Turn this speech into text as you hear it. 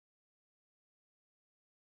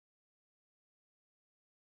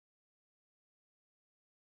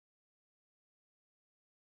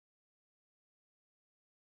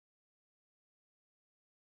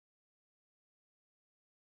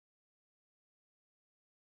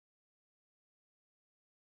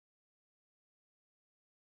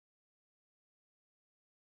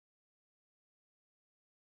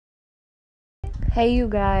Hey you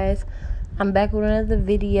guys, I'm back with another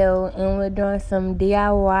video and we're doing some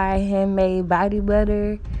DIY handmade body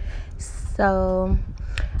butter. So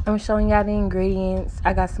I'm showing y'all the ingredients.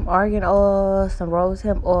 I got some argan oil, some rose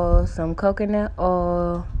hemp oil, some coconut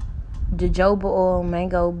oil, jojoba oil,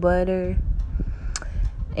 mango butter,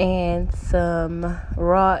 and some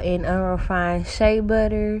raw and unrefined shea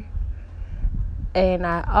butter. And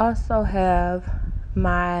I also have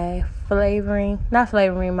my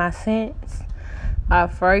my scents,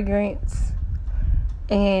 fragrance,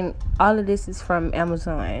 and all of this is from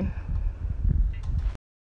Amazon.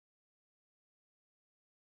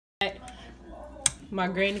 My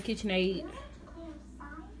Granny KitchenAid,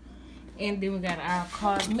 and then we got our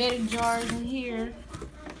cosmetic jars in here.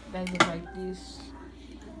 They look like this,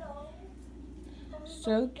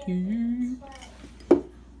 so cute.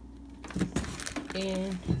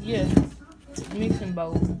 And yeah, mixing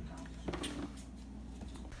bowl.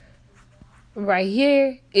 Right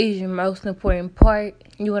here is your most important part.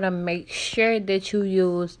 You want to make sure that you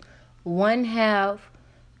use 1/2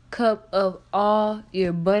 cup of all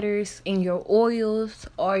your butters and your oils,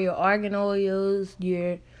 or your argan oils,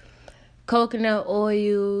 your coconut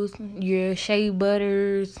oils, your shea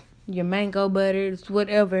butters, your mango butters,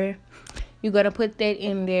 whatever. You're going to put that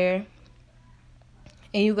in there.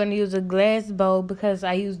 And you're going to use a glass bowl because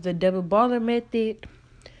I use the double boiler method.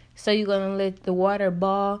 So you're going to let the water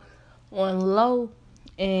boil on low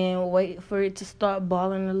and wait for it to start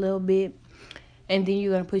boiling a little bit. And then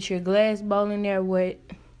you're going to put your glass bowl in there with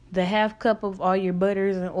the 1/2 cup of all your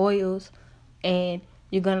butters and oils. And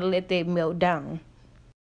you're going to let that melt down.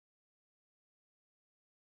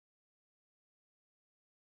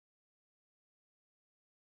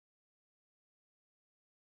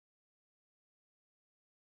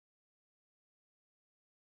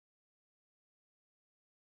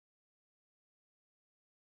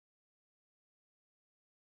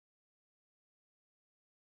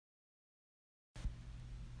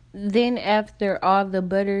 Then after all the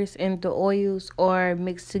butters and the oils are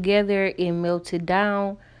mixed together and melted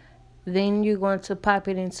down, then you're going to pop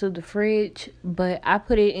it into the fridge. But I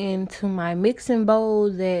put it into my mixing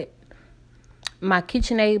bowl, my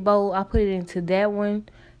KitchenAid bowl. I put it into that one,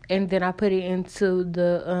 and then I put it into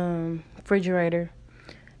the refrigerator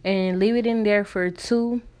and leave it in there for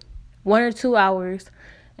 1 or 2 hours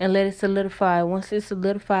and let it solidify. Once it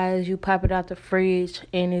solidifies, you pop it out the fridge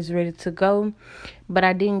and it's ready to go. But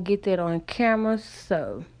I didn't get that on camera,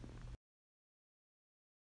 so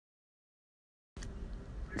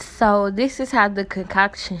this is how the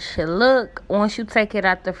concoction should look once you take it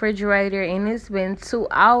out the refrigerator, and it's been 2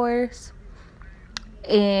 hours.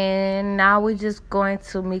 And now we're just going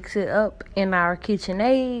to mix it up in our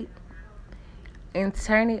KitchenAid and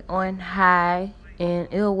turn it on high, and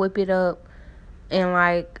it'll whip it up in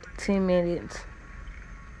like 10 minutes.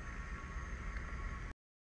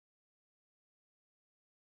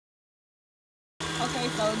 Okay,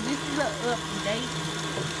 so this is an update.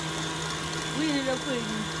 We ended up putting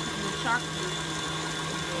the chocolate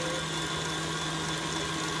in there.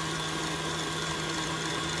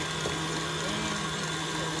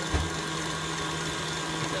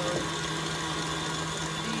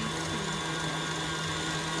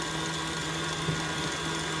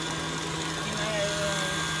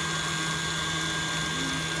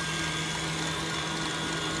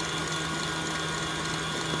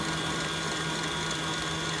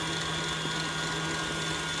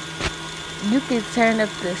 You can turn up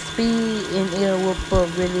the speed and it'll whip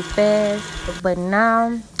up really fast. But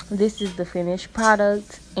now this is the finished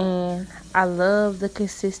product, and I love the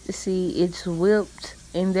consistency. It's whipped,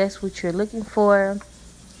 and that's what you're looking for.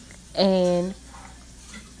 And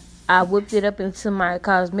I whipped it up into my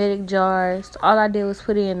cosmetic jars. All I did was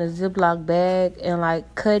put it in a Ziploc bag and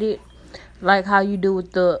like cut it like how you do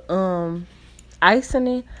with the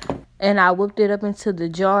icing. And I whipped it up into the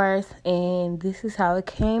jars, and this is how it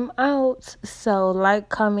came out. So like,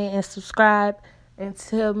 comment, and subscribe, and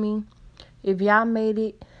tell me if y'all made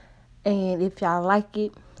it and if y'all like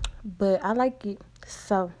it. But I like it,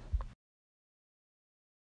 so